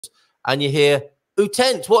and you hear,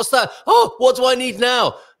 Utent, what's that? Oh, what do I need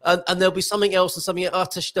now? And there'll be something else and something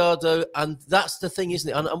Atestado, and that's the thing, isn't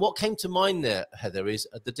it? And what came to mind there, Heather, is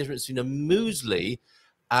the difference between a Muesli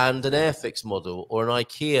and an Airfix model or an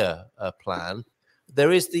IKEA plan.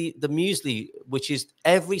 There is the Muesli, which is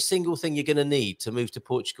every single thing you're going to need to move to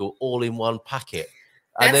Portugal all in one packet.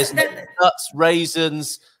 And there's nuts,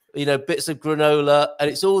 raisins, you know, bits of granola, and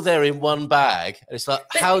it's all there in one bag. And it's like,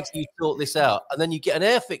 how do you sort this out? And then you get an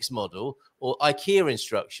Airfix model or IKEA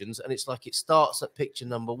instructions, and it's like it starts at picture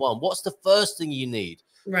number 1. What's the first thing you need?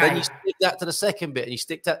 Right. Then you stick that to the second bit, and you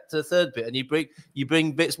stick that to the third bit, and you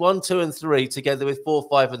bring bits 1, 2, and 3 together with 4,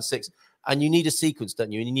 5, and 6. And you need a sequence,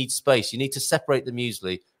 don't you? And you need space. You need to separate the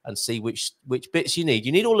Muesli and see which bits you need.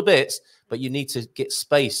 You need all the bits, but you need to get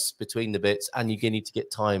space between the bits, and you need to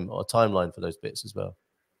get time or a timeline for those bits as well.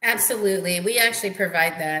 Absolutely. We actually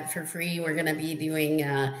provide that for free. We're going to be doing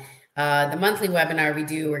the monthly webinar we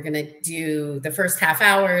do. We're going to do the first half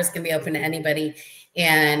hour. It's going to be open to anybody.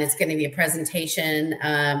 And it's going to be a presentation,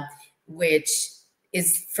 which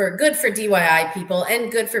is good for DIY people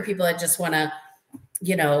and good for people that just want to,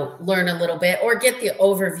 you know, learn a little bit or get the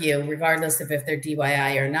overview, regardless of if they're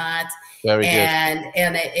DIY or not. Very good.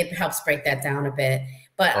 And it helps break that down a bit.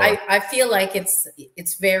 But I feel like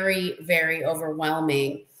it's very, very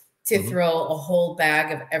overwhelming to throw a whole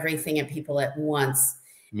bag of everything at people at once.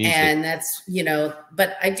 Music. And that's, you know,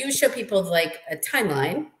 but I do show people like a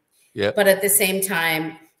timeline. Yeah. But at the same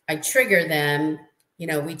time, I trigger them, you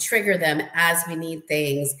know, we trigger them as we need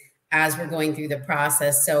things, as we're going through the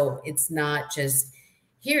process. So it's not just,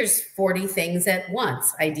 here's 40 things at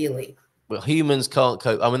once, ideally. Well, humans can't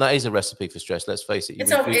cope. I mean, that is a recipe for stress. Let's face it.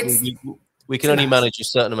 We can only manage a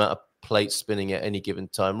certain amount of plates spinning at any given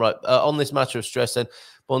time. Right. On this matter of stress, then,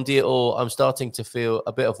 bon dia all, I'm starting to feel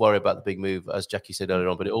a bit of worry about the big move, as Jackie said earlier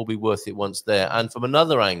on, but it'll all be worth it once there. And from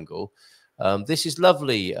another angle, this is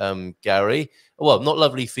lovely, Gary. Well, not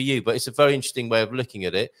lovely for you, but it's a very interesting way of looking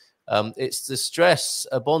at it. It's the stress,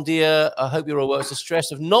 bon dia, I hope you're all well. It's the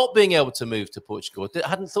stress of not being able to move to Portugal. I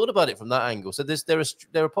hadn't thought about it from that angle. So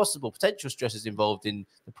there are possible potential stresses involved in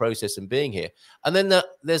the process and being here. And then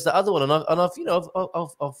there's the other one, and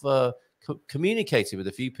I've communicated with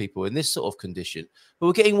a few people in this sort of condition who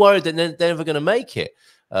are getting worried that they're never going to make it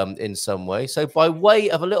in some way. So by way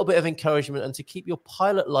of a little bit of encouragement and to keep your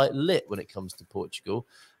pilot light lit when it comes to Portugal,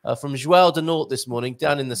 from João de Norte this morning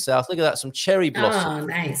down in the south. Look at that, some cherry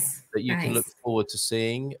blossoms that you can look forward to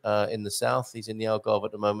seeing in the south. He's in the Algarve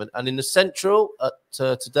at the moment. And in the central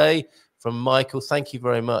today from Michael, thank you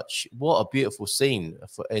very much. What a beautiful scene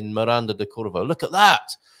in Miranda de Corvo. Look at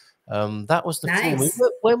that. That was the full moon.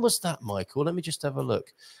 When was that, Michael? Let me just have a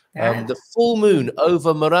look. The full moon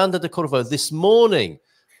over Miranda de Corvo this morning.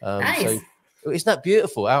 So isn't that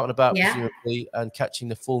beautiful? Out and about, presumably, and catching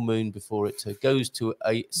the full moon before it goes to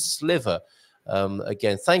a sliver.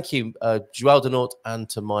 Again, thank you, João de Norte, and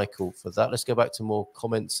to Michael for that. Let's go back to more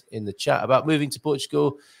comments in the chat about moving to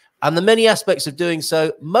Portugal and the many aspects of doing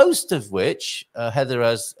so, most of which Heather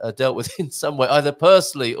has dealt with in some way, either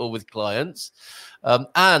personally or with clients.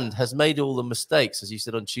 And has made all the mistakes, as you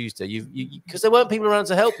said on Tuesday. Because there weren't people around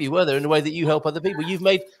to help you, were there, in the way that you help other people? You've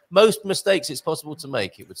made most mistakes it's possible to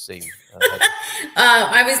make, it would seem.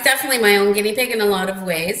 I was definitely my own guinea pig in a lot of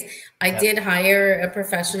ways. I did hire a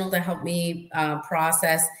professional to help me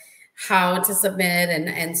process how to submit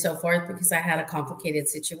and so forth, because I had a complicated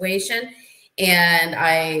situation. And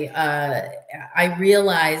I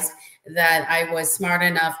realized that I was smart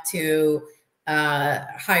enough to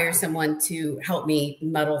hire someone to help me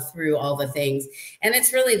muddle through all the things. And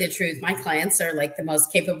it's really the truth. My clients are like the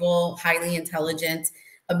most capable, highly intelligent,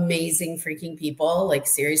 amazing freaking people. Like,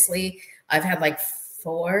 seriously, I've had like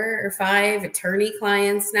 4 or 5 attorney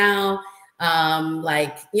clients now.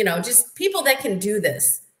 Like, you know, just people that can do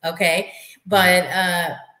this. Okay.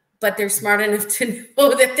 But they're smart enough to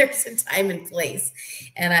know that there's a time and place.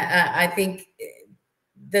 And I think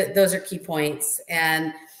that those are key points.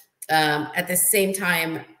 And at the same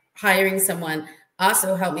time, hiring someone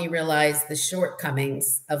also helped me realize the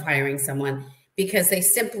shortcomings of hiring someone, because they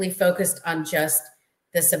simply focused on just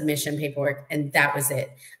the submission paperwork, and that was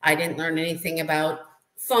it. I didn't learn anything about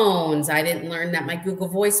phones. I didn't learn that my Google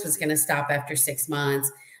Voice was going to stop after 6 months.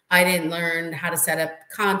 I didn't learn how to set up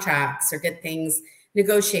contracts or get things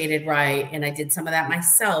negotiated right. And I did some of that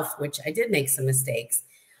myself, which I did make some mistakes.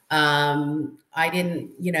 I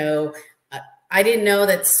didn't know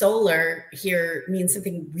that solar here means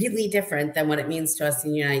something really different than what it means to us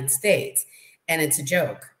in the United States. And it's a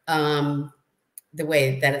joke, the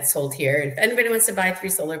way that it's sold here. If anybody wants to buy 3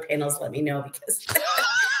 solar panels, let me know, because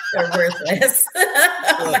they're worthless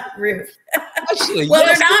on my roof. Actually, well,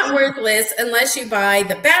 they're not worthless unless you buy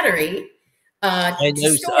the battery. I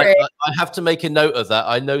know. I have to make a note of that.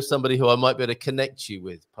 I know somebody who I might be able to connect you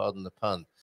with. Pardon the pun.